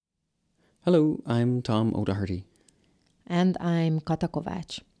Hello, I'm Tom O'Doherty. And I'm Kata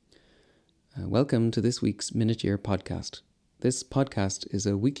Kovács. Welcome to this week's Minute Year podcast. This podcast is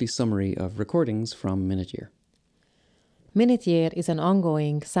a weekly summary of recordings from Minute Year. Minute Year is an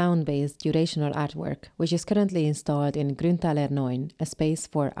ongoing sound-based durational artwork which is currently installed in Grüntaler 9, a space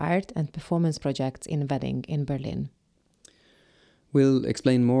for art and performance projects in Wedding in Berlin. We'll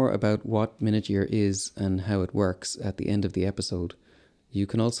explain more about what Minute Year is and how it works at the end of the episode. You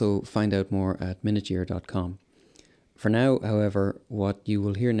can also find out more at minuteyear.com. For now, however, what you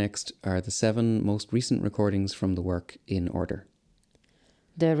will hear next are the 7 most recent recordings from the work in order.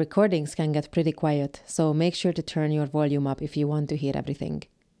 The recordings can get pretty quiet, so make sure to turn your volume up if you want to hear everything.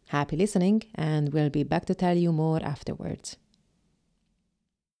 Happy listening, and we'll be back to tell you more afterwards.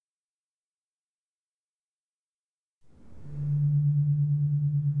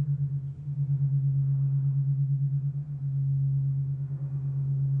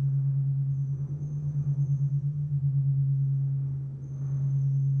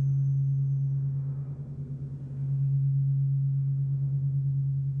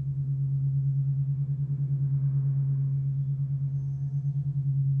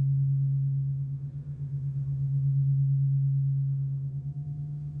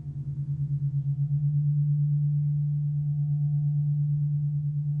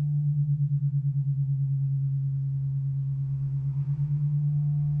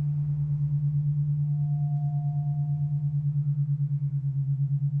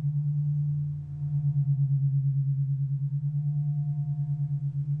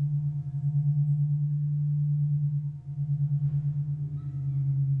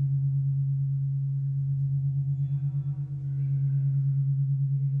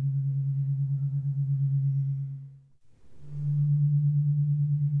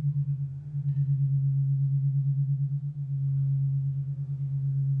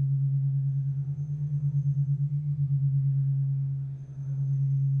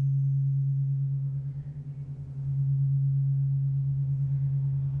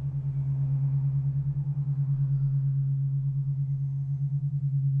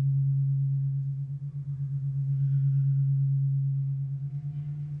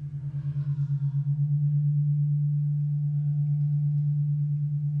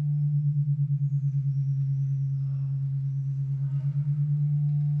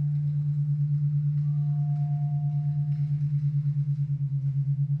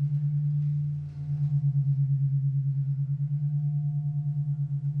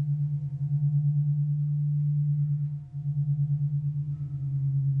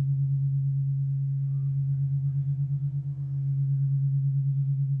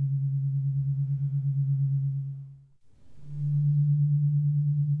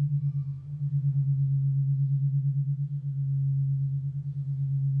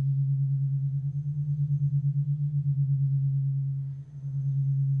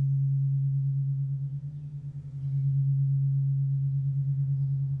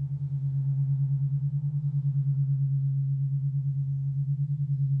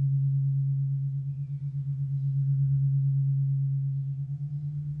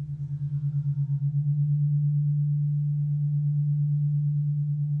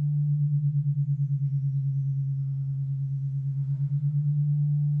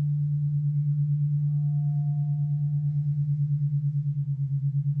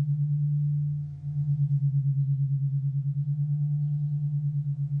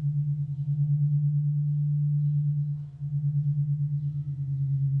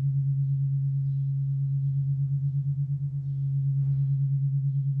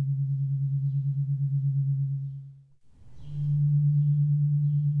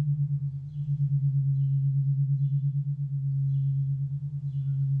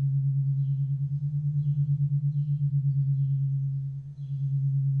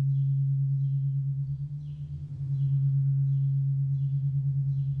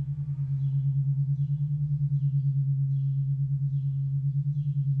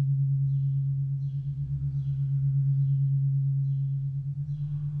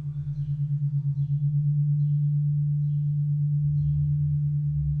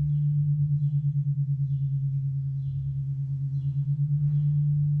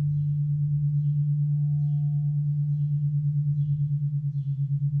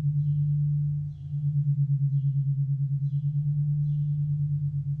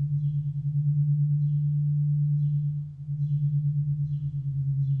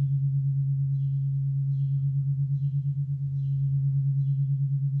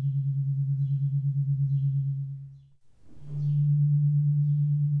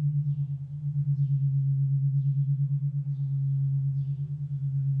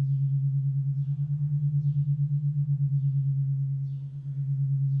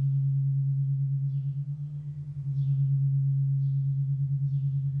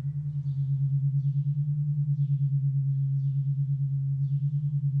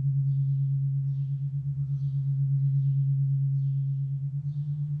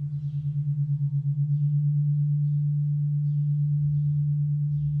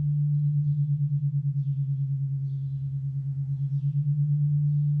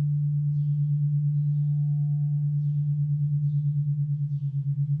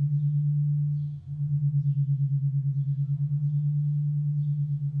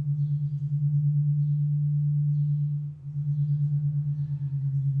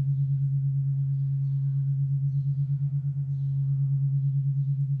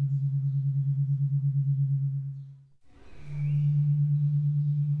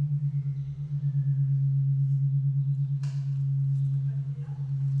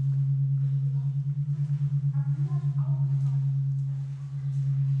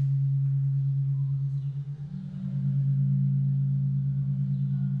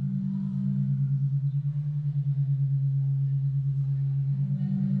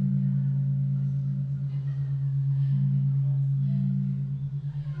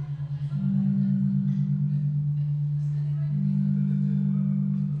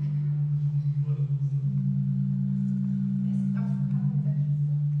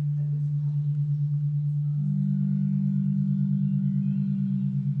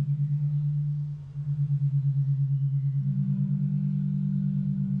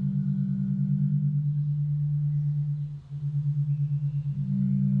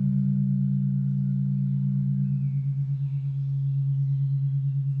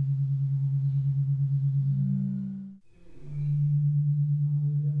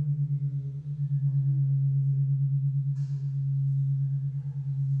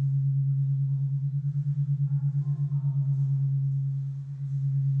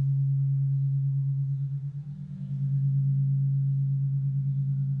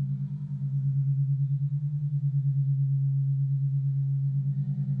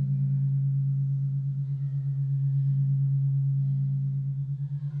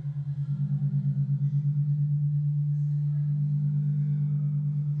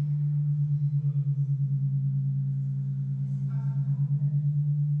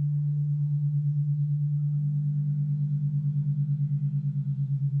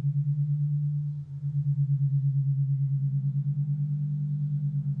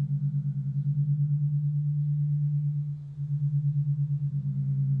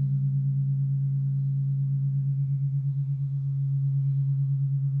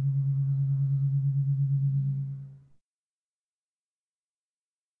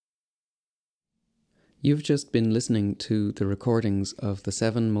 You've just been listening to the recordings of the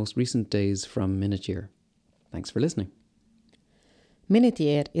 7 most recent days from Minute Year. Thanks for listening. Minute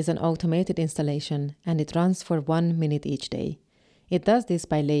Year is an automated installation and it runs for 1 minute each day. It does this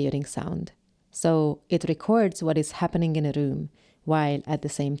by layering sound. So it records what is happening in a room, while at the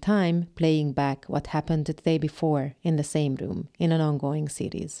same time playing back what happened the day before in the same room in an ongoing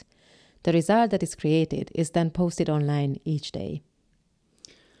series. The result that is created is then posted online each day.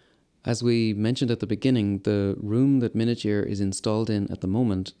 As we mentioned at the beginning, the room that Minute Year is installed in at the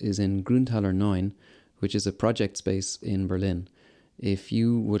moment is in Grüntaler 9, which is a project space in Berlin. If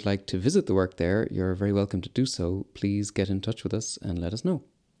you would like to visit the work there, you're very welcome to do so. Please get in touch with us and let us know.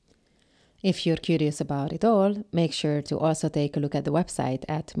 If you're curious about it all, make sure to also take a look at the website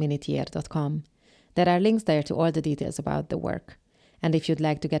at minuteyear.com. There are links there to all the details about the work. And if you'd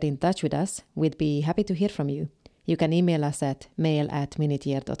like to get in touch with us, we'd be happy to hear from you. You can email us at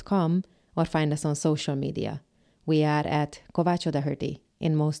mail@minuteyear.com or find us on social media. We are at Kovács Odaherty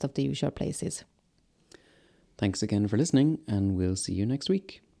in most of the usual places. Thanks again for listening, and we'll see you next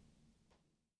week.